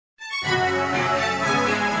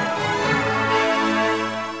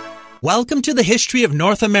Welcome to the History of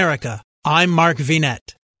North America. I'm Mark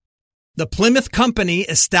Vinette. The Plymouth Company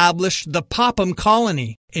established the Popham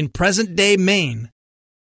colony in present-day Maine.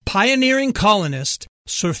 Pioneering colonist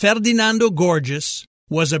Sir Ferdinando Gorges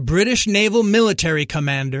was a British naval military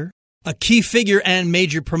commander, a key figure and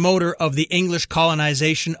major promoter of the English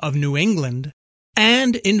colonization of New England,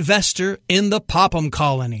 and investor in the Popham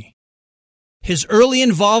colony. His early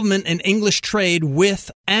involvement in English trade with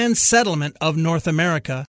and settlement of North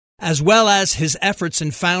America, as well as his efforts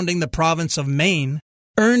in founding the province of Maine,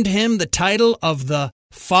 earned him the title of the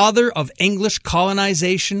Father of English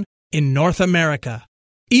Colonization in North America,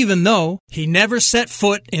 even though he never set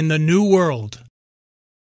foot in the New World.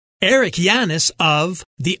 Eric Yanis of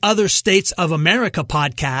the Other States of America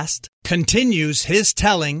podcast continues his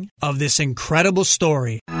telling of this incredible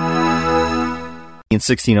story. In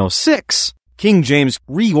 1606, King James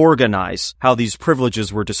reorganized how these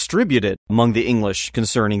privileges were distributed among the English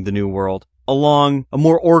concerning the New World along a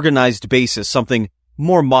more organized basis, something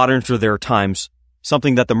more modern for their times,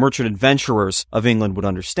 something that the merchant adventurers of England would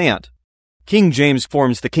understand. King James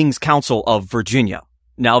forms the King's Council of Virginia.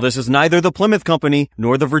 Now, this is neither the Plymouth Company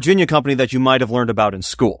nor the Virginia Company that you might have learned about in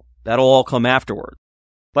school. That'll all come afterward.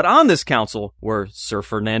 But on this council were Sir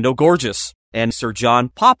Ferdinando Gorges and Sir John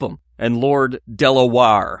Popham and Lord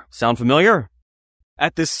Delaware. Sound familiar?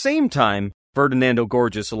 At this same time, Ferdinando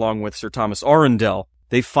Gorges, along with Sir Thomas Arundel,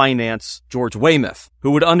 they finance George Weymouth,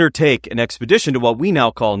 who would undertake an expedition to what we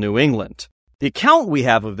now call New England. The account we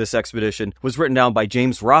have of this expedition was written down by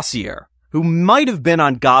James Rossier, who might have been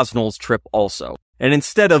on Gosnold's trip also. And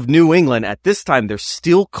instead of New England, at this time, they're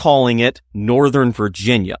still calling it Northern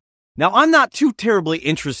Virginia. Now, I'm not too terribly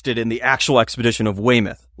interested in the actual expedition of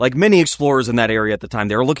Weymouth. Like many explorers in that area at the time,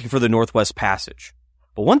 they were looking for the Northwest Passage.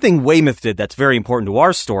 But one thing Weymouth did that's very important to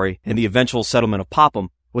our story and the eventual settlement of Popham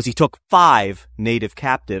was he took 5 native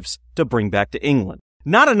captives to bring back to England.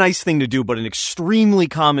 Not a nice thing to do, but an extremely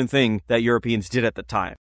common thing that Europeans did at the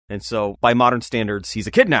time. And so, by modern standards, he's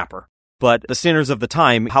a kidnapper. But the standards of the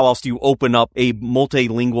time, how else do you open up a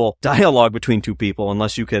multilingual dialogue between two people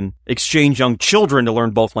unless you can exchange young children to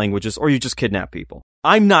learn both languages or you just kidnap people?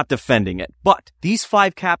 I'm not defending it, but these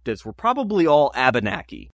 5 captives were probably all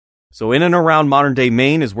Abenaki. So in and around modern-day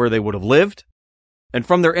Maine is where they would have lived. And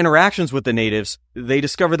from their interactions with the natives, they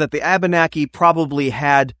discovered that the Abenaki probably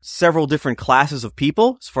had several different classes of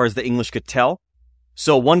people, as far as the English could tell.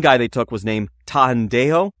 So one guy they took was named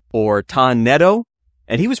Tahandeho, or Tahanedo,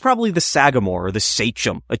 and he was probably the Sagamore, or the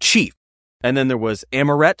sachem, a chief. And then there was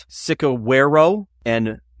Amoret, Sicawero,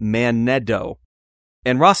 and Manedo.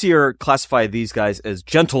 And Rossier classified these guys as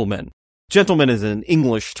gentlemen. Gentleman is an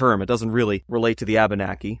English term. It doesn't really relate to the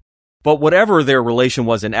Abenaki. But whatever their relation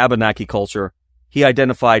was in Abenaki culture, he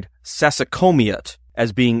identified Sassacomiat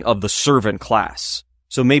as being of the servant class.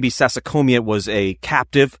 So maybe Sassacomiat was a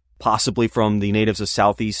captive, possibly from the natives of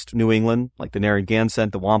southeast New England, like the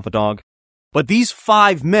Narragansett, the Wampanoag. But these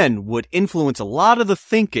 5 men would influence a lot of the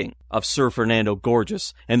thinking of Sir Ferdinando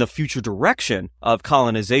Gorges and the future direction of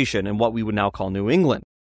colonization in what we would now call New England.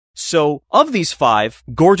 So, of these 5,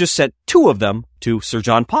 Gorges sent 2 of them to Sir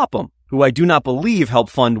John Popham, who I do not believe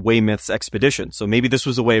helped fund Weymouth's expedition. So maybe this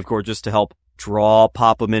was a way of Gorges to help draw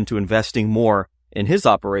Popham into investing more in his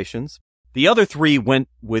operations. The other 3 went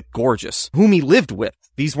with Gorges, whom he lived with.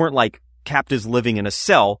 These weren't like captives living in a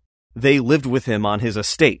cell. They lived with him on his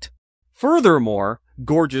estate. Furthermore,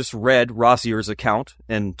 Gorges read Rossier's account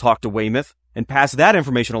and talked to Weymouth and passed that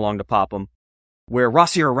information along to Popham, where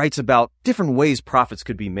Rossier writes about different ways profits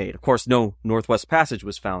could be made. Of course, no Northwest Passage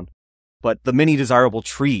was found, but the many desirable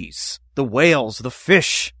trees, the whales, the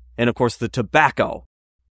fish, and of course the tobacco.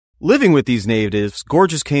 Living with these natives,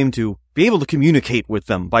 Gorges came to be able to communicate with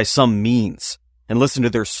them by some means and listen to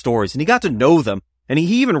their stories, and he got to know them. And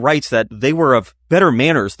he even writes that they were of better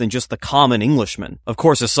manners than just the common Englishman. Of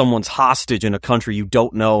course, as someone's hostage in a country you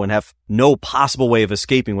don't know and have no possible way of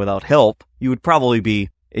escaping without help, you would probably be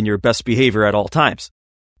in your best behavior at all times.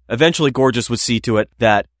 Eventually, Gorges would see to it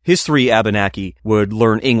that his 3 Abenaki would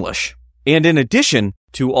learn English. And in addition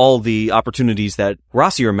to all the opportunities that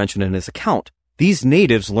Rossier mentioned in his account, these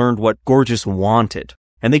natives learned what Gorges wanted.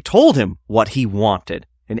 And they told him what he wanted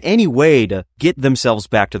in any way to get themselves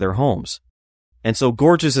back to their homes. And so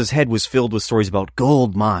Gorges's head was filled with stories about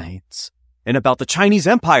gold mines and about the Chinese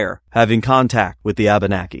Empire having contact with the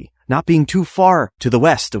Abenaki, not being too far to the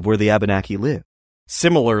west of where the Abenaki lived.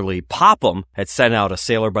 Similarly, Popham had sent out a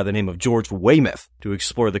sailor by the name of George Weymouth to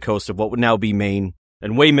explore the coast of what would now be Maine,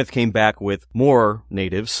 and Weymouth came back with more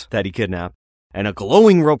natives that he kidnapped and a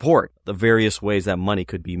glowing report of the various ways that money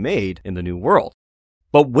could be made in the New World.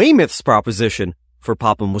 But Weymouth's proposition for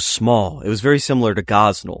Popham was small. It was very similar to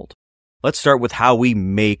Gosnold. Let's start with how we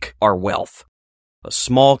make our wealth. A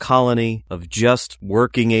small colony of just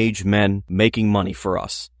working-age men making money for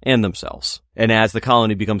us and themselves. And as the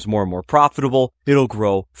colony becomes more and more profitable, it'll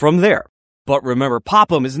grow from there. But remember,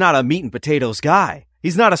 Popham is not a meat and potatoes guy.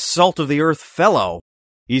 He's not a salt-of-the-earth fellow.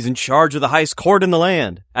 He's in charge of the highest court in the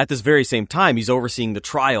land. At this very same time, he's overseeing the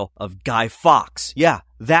trial of Guy Fawkes. Yeah,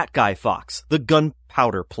 that Guy Fawkes, the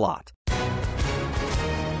gunpowder plot.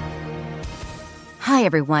 Hi,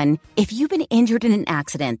 everyone. If you've been injured in an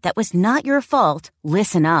accident that was not your fault,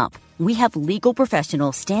 listen up. We have legal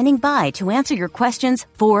professionals standing by to answer your questions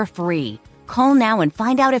for free. Call now and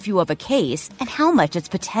find out if you have a case and how much it's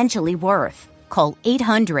potentially worth. Call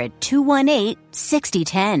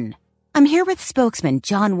 800-218-6010. I'm here with spokesman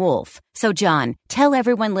John Wolf. So, John, tell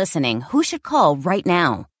everyone listening who should call right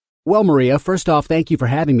now. Well, Maria, first off, thank you for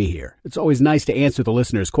having me here. It's always nice to answer the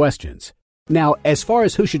listeners' questions. Now, as far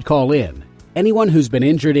as who should call in, anyone who's been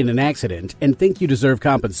injured in an accident and think you deserve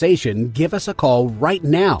compensation, give us a call right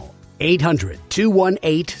now.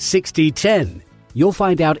 800-218-6010. You'll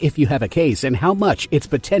find out if you have a case and how much it's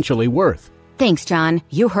potentially worth. Thanks, John.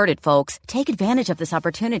 You heard it, folks. Take advantage of this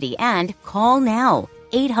opportunity and call now.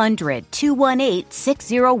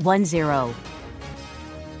 800-218-6010.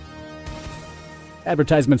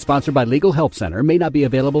 Advertisement sponsored by Legal Help Center. May not be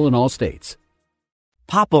available in all states.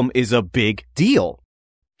 Popham is a big deal.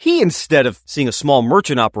 He, instead of seeing a small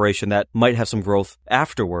merchant operation that might have some growth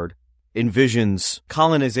afterward, envisions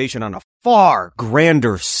colonization on a far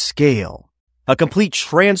grander scale. A complete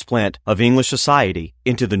transplant of English society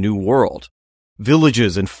into the New World.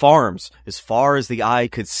 Villages and farms as far as the eye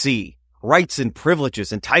could see. Rights and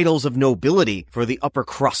privileges and titles of nobility for the upper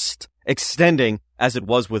crust, extending, as it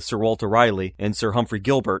was with Sir Walter Raleigh and Sir Humphrey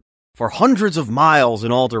Gilbert, for hundreds of miles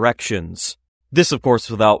in all directions. This, of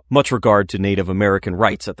course, without much regard to Native American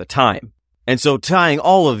rights at the time. And so tying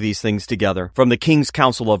all of these things together, from the King's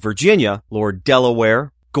Council of Virginia, Lord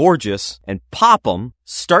Delaware, Gorges, and Popham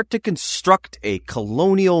start to construct a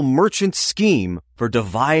colonial merchant scheme for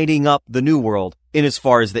dividing up the New World in as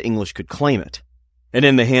far as the English could claim it. And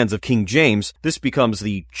in the hands of King James, this becomes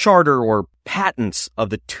the charter or patents of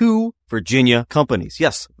the two Virginia companies.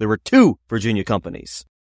 Yes, there were two Virginia companies.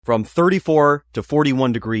 From 34 to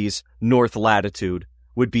 41 degrees north latitude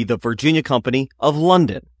would be the Virginia Company of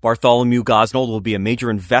London. Bartholomew Gosnold will be a major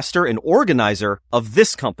investor and organizer of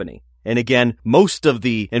this company. And again, most of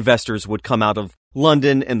the investors would come out of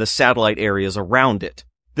London and the satellite areas around it.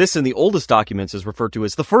 This in the oldest documents is referred to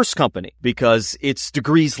as the first company because its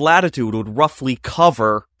degrees latitude would roughly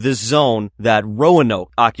cover the zone that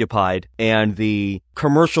Roanoke occupied and the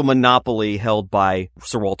commercial monopoly held by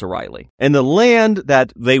Sir Walter Raleigh. And the land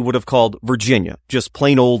that they would have called Virginia, just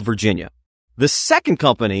plain old Virginia. The second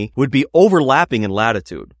company would be overlapping in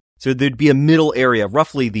latitude. So there'd be a middle area,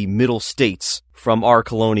 roughly the middle states from our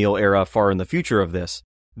colonial era far in the future of this.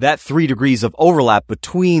 That 3 degrees of overlap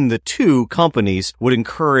between the two companies would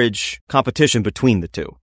encourage competition between the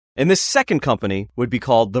two. And this second company would be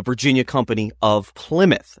called the Virginia Company of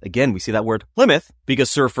Plymouth. Again, we see that word Plymouth because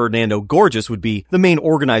Sir Ferdinando Gorges would be the main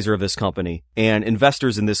organizer of this company, and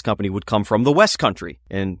investors in this company would come from the West Country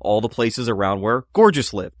and all the places around where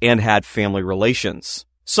Gorges lived and had family relations.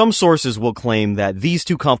 Some sources will claim that these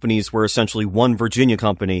two companies were essentially one Virginia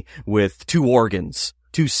company with two organs,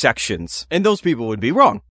 two sections, and those people would be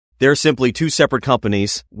wrong. They're simply two separate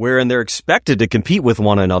companies wherein they're expected to compete with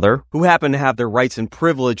one another who happen to have their rights and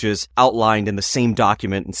privileges outlined in the same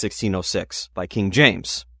document in 1606 by King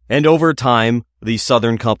James. And over time, the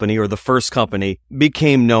Southern Company, or the First Company,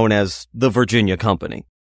 became known as the Virginia Company.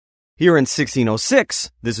 Here in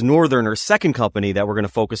 1606, this Northern or Second Company that we're going to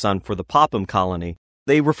focus on for the Popham colony,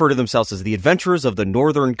 they refer to themselves as the Adventurers of the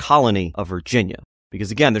Northern Colony of Virginia.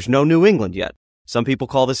 Because again, there's no New England yet. Some people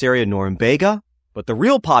call this area Norumbega, but the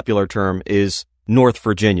real popular term is North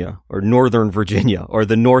Virginia, or Northern Virginia, or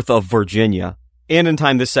the North of Virginia. And in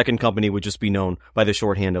time, this second company would just be known by the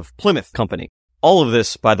shorthand of Plymouth Company. All of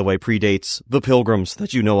this, by the way, predates the Pilgrims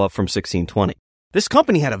that you know of from 1620. This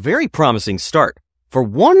company had a very promising start. For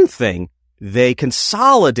one thing, they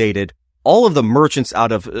consolidated all of the merchants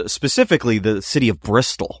out of specifically the city of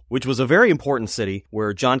Bristol, which was a very important city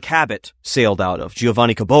where John Cabot sailed out of,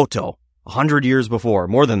 Giovanni Caboto, 100 years before,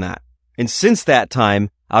 more than that. And since that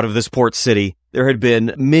time, out of this port city, there had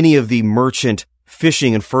been many of the merchant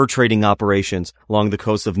fishing and fur trading operations along the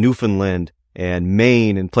coast of Newfoundland and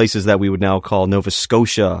Maine and places that we would now call Nova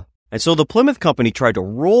Scotia. And so the Plymouth Company tried to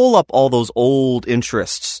roll up all those old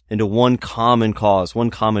interests into one common cause,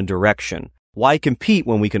 one common direction. Why compete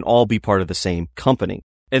when we can all be part of the same company?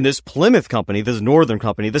 And this Plymouth company, this northern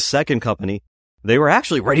company, the second company, they were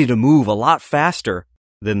actually ready to move a lot faster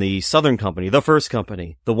than the southern company, the first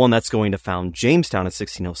company, the one that's going to found Jamestown in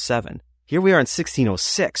 1607. Here we are in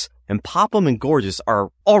 1606, and Popham and Gorges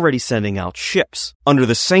are already sending out ships under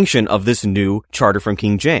the sanction of this new charter from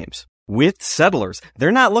King James. With settlers,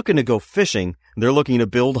 they're not looking to go fishing, they're looking to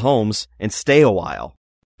build homes and stay a while.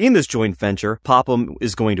 In this joint venture, Popham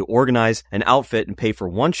is going to organize an outfit and pay for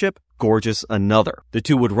one ship, Gorges another. The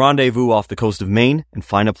two would rendezvous off the coast of Maine and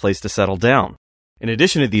find a place to settle down. In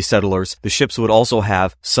addition to these settlers, the ships would also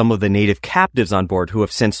have some of the native captives on board who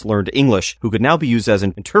have since learned English, who could now be used as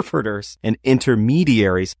interpreters and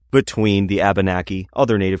intermediaries between the Abenaki,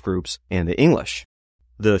 other native groups, and the English.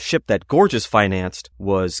 The ship that Gorges financed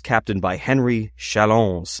was captained by Henry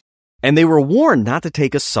Chalons, and they were warned not to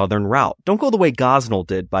take a southern route. Don't go the way Gosnold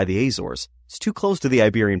did by the Azores. It's too close to the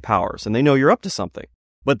Iberian powers, and they know you're up to something.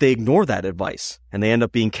 But they ignore that advice, and they end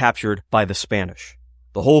up being captured by the Spanish.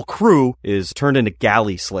 The whole crew is turned into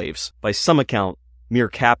galley slaves. By some account, mere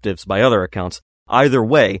captives by other accounts. Either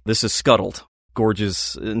way, this is scuttled.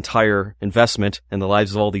 Gorges' entire investment and the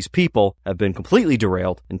lives of all these people have been completely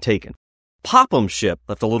derailed and taken. Popham's ship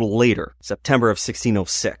left a little later, September of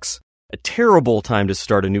 1606. A terrible time to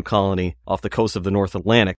start a new colony off the coast of the North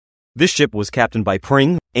Atlantic. This ship was captained by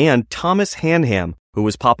Pring and Thomas Hanham, who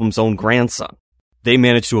was Popham's own grandson. They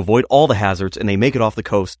managed to avoid all the hazards and they make it off the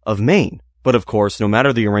coast of Maine. But of course, no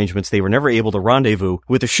matter the arrangements, they were never able to rendezvous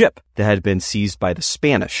with a ship that had been seized by the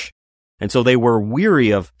Spanish. And so they were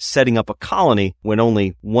weary of setting up a colony when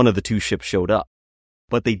only one of the two ships showed up.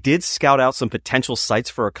 But they did scout out some potential sites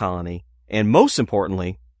for a colony, and most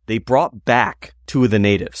importantly, they brought back two of the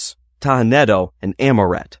natives, Tahanedo and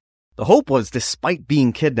Amoret. The hope was, despite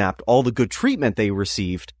being kidnapped, all the good treatment they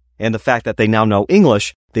received, and the fact that they now know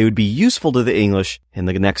English, they would be useful to the English in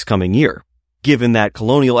the next coming year, given that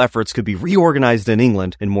colonial efforts could be reorganized in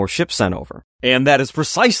England and more ships sent over. And that is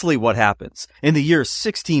precisely what happens in the year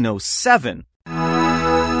 1607.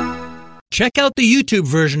 Check out the YouTube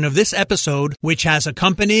version of this episode, which has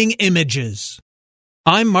accompanying images.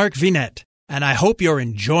 I'm Mark Vinette, and I hope you're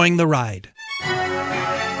enjoying the ride.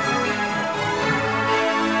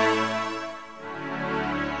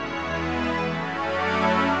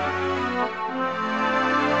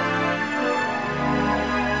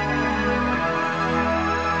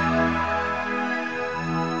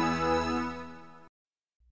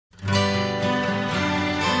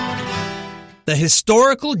 The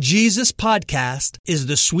Historical Jesus Podcast is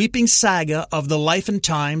the sweeping saga of the life and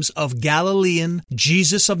times of Galilean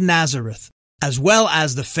Jesus of Nazareth, as well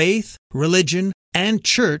as the faith, religion, and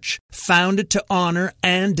church founded to honor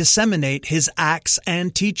and disseminate his acts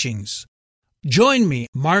and teachings. Join me,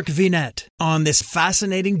 Mark Vinette, on this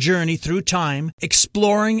fascinating journey through time,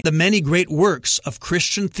 exploring the many great works of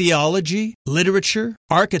Christian theology, literature,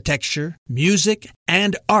 architecture, music,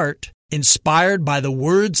 and art inspired by the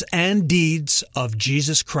words and deeds of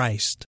Jesus Christ.